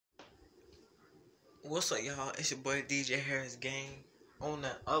What's up, y'all? It's your boy DJ Harris Gang. On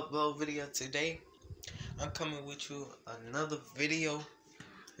the upload video today, I'm coming with you another video.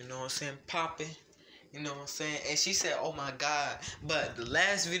 You know what I'm saying? Popping. You know what I'm saying? And she said, "Oh my God!" But the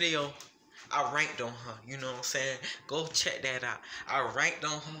last video, I ranked on her. You know what I'm saying? Go check that out. I ranked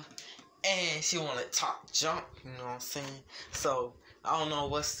on her, and she wanna talk junk. You know what I'm saying? So I don't know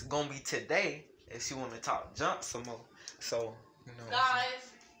what's gonna be today if she wanna talk junk some more. So you know. Guys,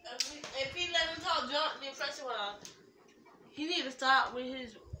 if he let him talk junk, then first of all, he need to stop with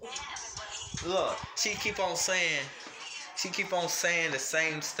his. Look, she keep on saying the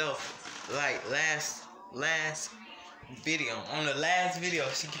same stuff. Like last video. On the last video,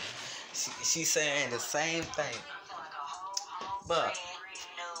 she saying the same thing. But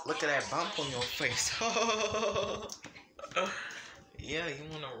look at that bump on your face. Yeah, you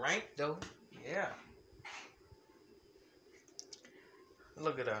wanna rank though? Yeah.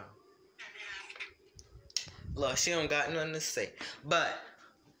 Look at her. Look, she don't got nothing to say. But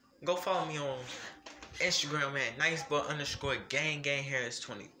go follow me on Instagram at niceboy_gang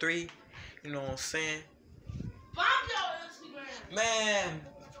Harris23. You know what I'm saying? Find your Instagram. Man,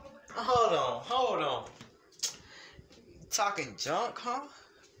 hold on. Talking junk, huh?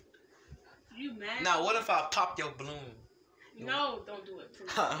 You mad? Now, what if I pop your balloon? No, don't do it.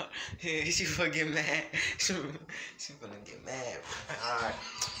 Please. She gonna get mad. She gonna get mad. Alright.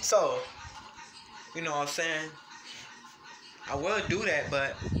 So, you know what I'm saying? I will do that,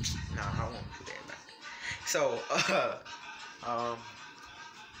 but no, I won't do that, man.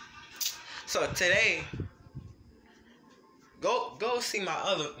 So today, go see my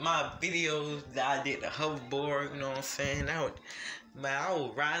videos that I did the hoverboard. You know what I'm saying? I was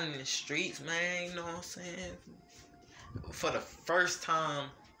riding in the streets, man. You know what I'm saying? For the first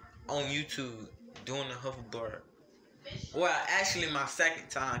time on YouTube doing the hoverboard. Well, actually my second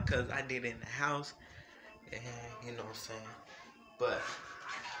time, cause I did it in the house. And you know what I'm saying? But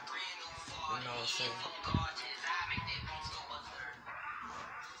you know what I'm saying?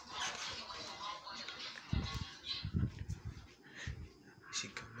 She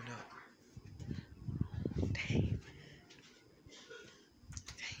coming up. Dang, man.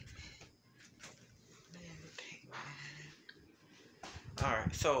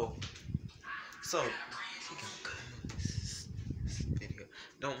 Alright, so she gonna cut this video.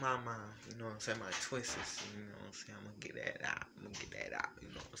 Don't mind my, you know what I'm saying, my twists, you know what I'm saying? I'm gonna get that out. You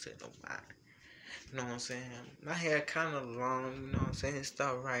know what I'm saying? Don't mind. You know what I'm saying? My hair kinda long, you know what I'm saying? It's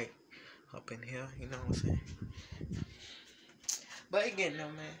all right up in here, you know what I'm saying? But it getting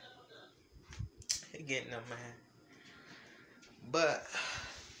there, man. But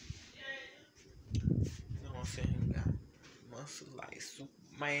you know what I'm saying? We got muscle like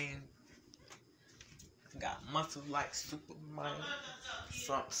Superman. Got muscle like Superman.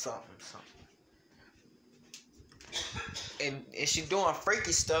 Something. And she doing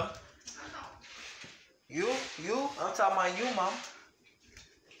freaky stuff. You? I'm talking about you, mom.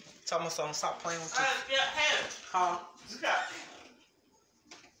 Tell me something. Stop playing with you. Huh?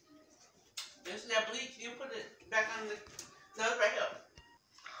 This is that bleach. You put it back on the. No, it's right here.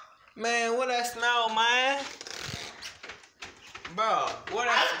 Man, what that smell, man? Bro, what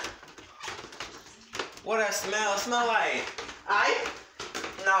that smell? It smell like.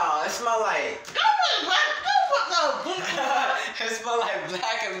 No, it smell like. It smell like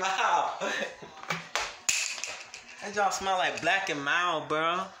Black and Mild. That y'all smell like Black and Mild,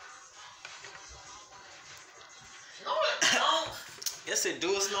 bro. No, it don't. Yes, it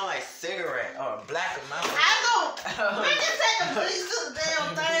do. It smell like cigarette or Black and Mild. I don't. We just take the bleach to the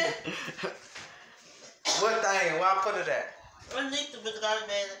damn thing. What thing? Where I put it at? Underneath the garbage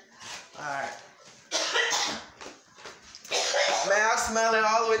man. Alright. Man, I smell it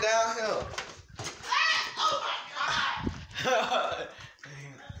all the way down here. Oh my God.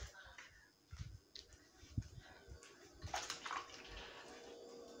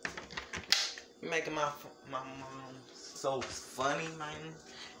 Making my mom so funny, man.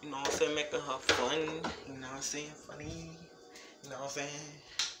 You know what I'm saying? Making her funny. You know what I'm saying? Funny. You know what I'm saying?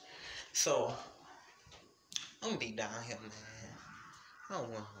 So, I'm gonna be down here, man. I don't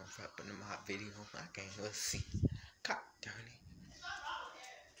want her rapping in my video. I can't even see. God darn it.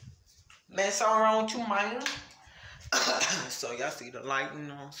 Man, something wrong with you, man. So, y'all see the light, you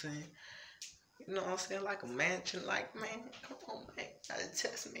know what I'm saying? You know what I'm saying? Like a mansion, like, man. Come on, man. Gotta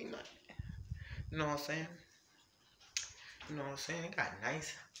test me, man. You know what I'm saying? You know what I'm saying? It got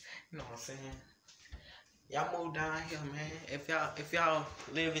nice. You know what I'm saying? Y'all move down here, man. If y'all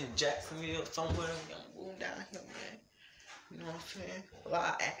live in Jacksonville somewhere, y'all move down here, man. You know what I'm saying? A lot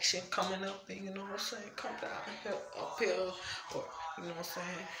of action coming up, you know what I'm saying? Come down here, up here, or you know what I'm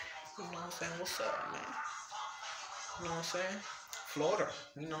saying? You know what I'm saying? What's up, man? You know what I'm saying? Florida.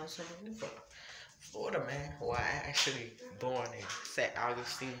 You know what I'm saying? We from Florida, man. Well, I actually born in St.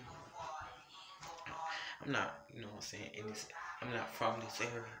 Augustine. I'm not, you know what I'm saying, I'm not from this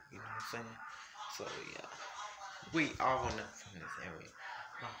area, you know what I'm saying? So, yeah. We all not from this area.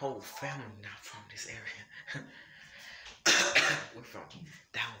 My whole family not from this area. We're from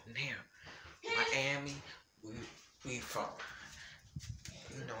down there. Miami. We from,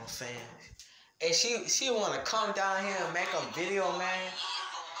 you know what I'm saying? And she wanna come down here and make a video, man.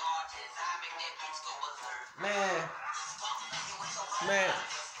 Man.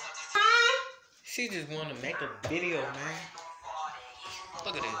 She just wanna make a video, man.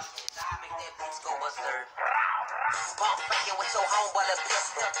 Look at this.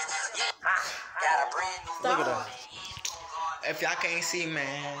 Look at that. If y'all can't see,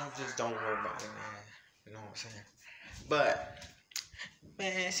 man, just don't worry about it, man. You know what I'm saying? But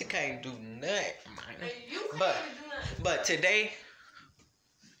man, she can't do nothing, man. But today,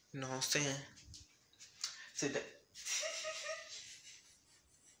 you know what I'm saying? Today.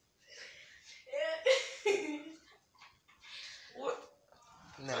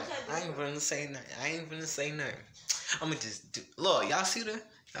 No, I ain't gonna say nothing. I'ma just do. Look, y'all see that?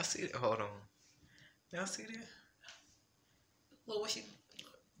 Hold on. Y'all see that? Look what she.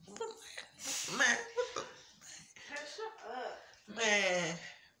 Man, what the? Shut up. Man.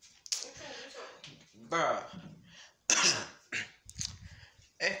 Bruh.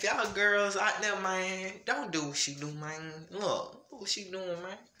 If y'all girls out there, man, don't do what she do, man. Look what she doing,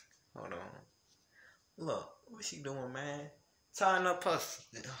 man. Hold on. Look what she doing, man. Tying up her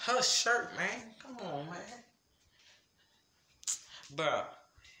shirt, man. Come on, man. Bruh.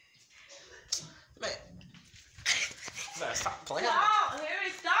 Man. Better stop playing. Stop,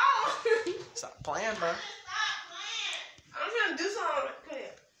 Harry, stop. Stop playing, bro. Stop playing. I'm trying to do something. Come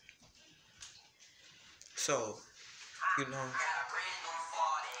here. So, you know.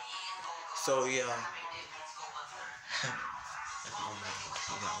 So, yeah. You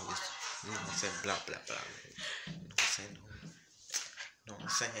know what I'm saying? Blah, blah, blah. You know what I'm saying? You know what I'm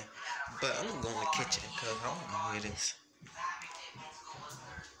saying? But I'm gonna go in the kitchen because I don't know where it is.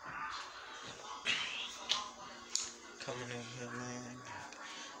 Coming in here, man.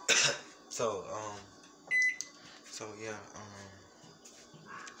 So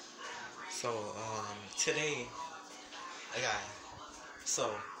today,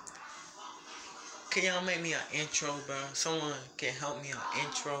 can y'all make me an intro, bro? Someone can help me an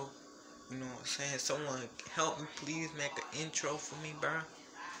intro. You know what I'm saying? Someone help me, please make an intro for me, bro.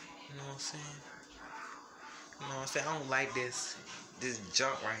 You know what I'm saying? You know what I'm saying? I don't like this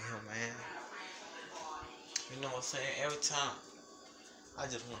junk right here, man. You know what I'm saying? Every time, I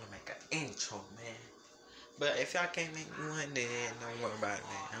just want to make an intro, man. But if y'all can't make me one, then don't worry about it,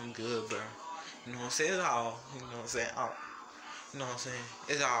 man. I'm good, bro. You know what I'm saying? It's all, you know what I'm saying? You know what I'm saying?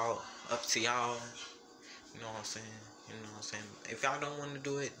 It's all up to y'all. You know what I'm saying? You know what I'm saying? If y'all don't want to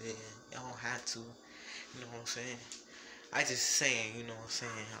do it, then y'all don't have to. You know what I'm saying? I just saying, you know what I'm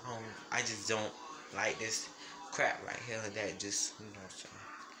saying? I just don't like this crap right here that just, you know what I'm saying?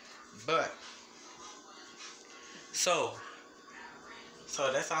 But, so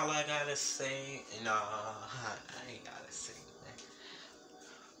that's all I gotta say. And I ain't gotta say, man.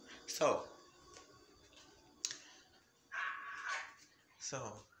 So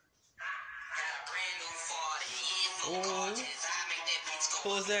who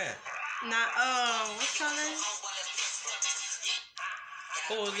was that? What's her name?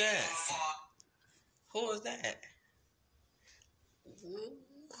 Who was that? Who was that? Ooh.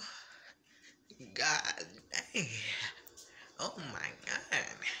 God dang. Oh my God.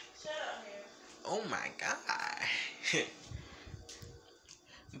 Shut up, Harry. Oh my God.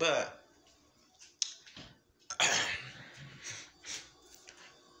 But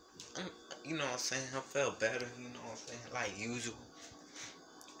you know what I'm saying? I felt better, you know what I'm saying? Like usual.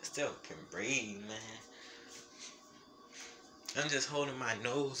 Still can breathe, man. I'm just holding my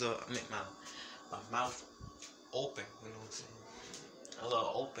nose up, my mouth open, you know what I'm saying? A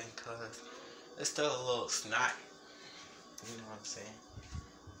little open, cause it's still a little snot. You know what I'm saying?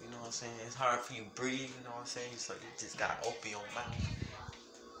 You know what I'm saying? It's hard for you to breathe, you know what I'm saying? So you just gotta open your mouth.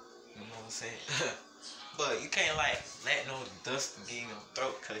 You know what I'm saying? But you can't like let no dust get in your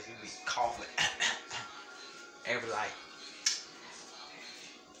throat cause you be coughing every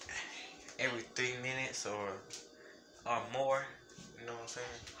 3 minutes or more. You know what I'm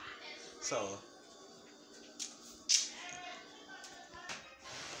saying? So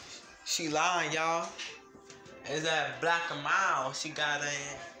she lying, y'all. Is that Black and Mild? She got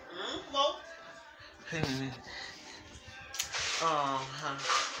in. No.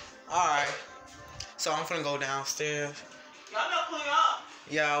 Alright. So I'm finna go downstairs. Y'all not pulling up.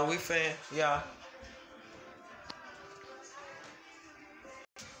 Yeah, we finna. Yeah.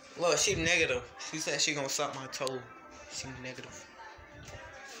 Look, she negative. She said she gonna suck my toe. She negative.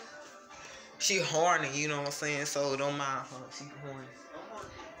 She horny, you know what I'm saying? So don't mind her. She horny.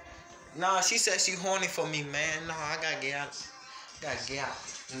 Nah, she said she horny for me, man. Nah, I gotta get out. Gotta get out.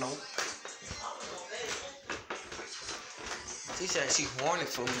 Nope. She said she horny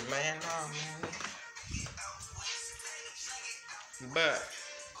for me, man. Nah, man. But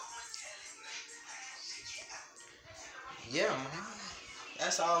yeah, man.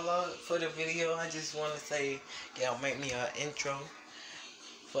 That's all for the video. I just want to say, y'all make me an intro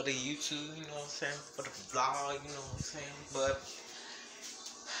for the YouTube, you know what I'm saying? For the vlog, you know what I'm saying? But,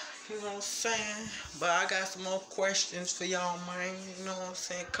 you know what I'm saying? But I got some more questions for y'all, man. You know what I'm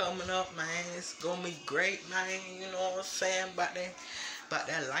saying? Coming up, man. It's gonna be great, man. You know what I'm saying? About that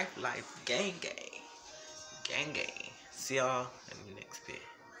life. Gang. See y'all in the next bit.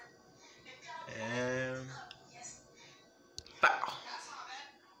 And bow.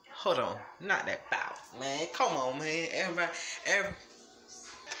 Hold on, not that bow, man. Come on, man. Everybody.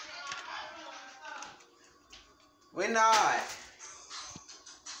 We're not.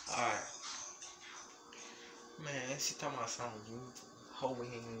 Alright. Man, she talking about something. You hope we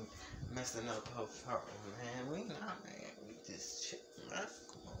ain't messing up her part, man. We not, man. We just shit, man.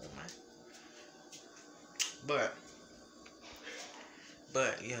 Come on, man.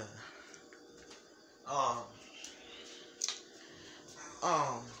 But yeah.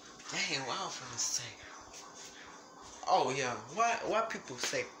 Dang, what I was gonna say? Oh yeah, why people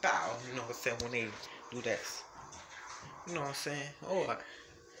say bow? You know what I'm saying when they do that? You know what I'm saying? Oh,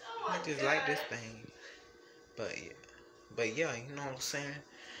 I just like this thing. But yeah, you know what I'm saying?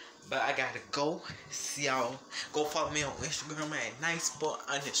 But I gotta go. See y'all. Go follow me on Instagram at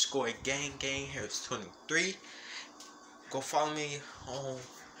nicesport_gang Harris23. Go follow me on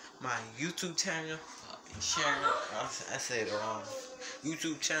my YouTube channel. Share. I said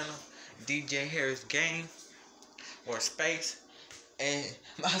YouTube channel, DJ Harris Gang or Space. And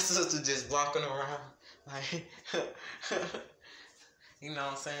my sister just walking around like you know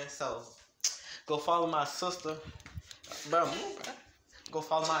what I'm saying? So go follow my sister. Bro, go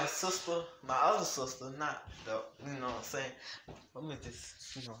follow my sister, my other sister, not the, you know what I'm saying? Let me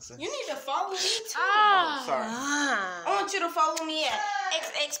just, you know what I'm saying? You need to follow me too. Oh, sorry. I want you to follow me at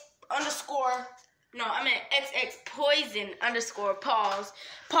XX_XX poison_pause.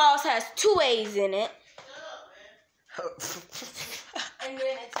 Pause has 2 A's in it. And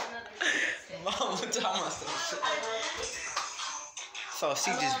then it's another. Mama talking about some shit. So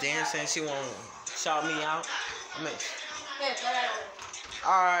she just dancing, she wanna shout me out. I mean,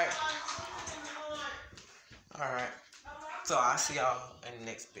 Alright. So I'll see y'all in the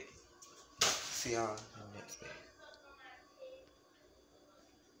next bit. See y'all in the next bit.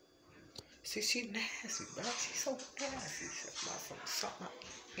 See, she nasty, bro. She's so nasty. She's about something.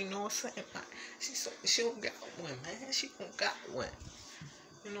 You know what I'm saying? She don't got one, man. She don't got one.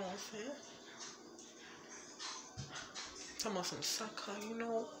 You know what I'm saying? Talking about some sucker, you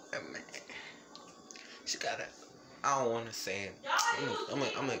know? Man. She got it. I don't want to say it. I'm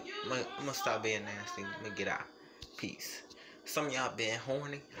gonna stop being nasty. I'm gonna get out. Peace. Some of y'all been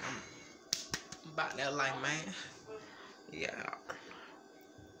horny. I'm about that life, man. Yeah.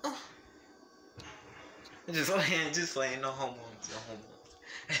 Just playing. No homo.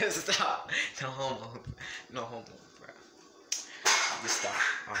 Stop. No homo, bro. Just stop.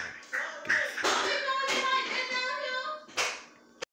 Alright.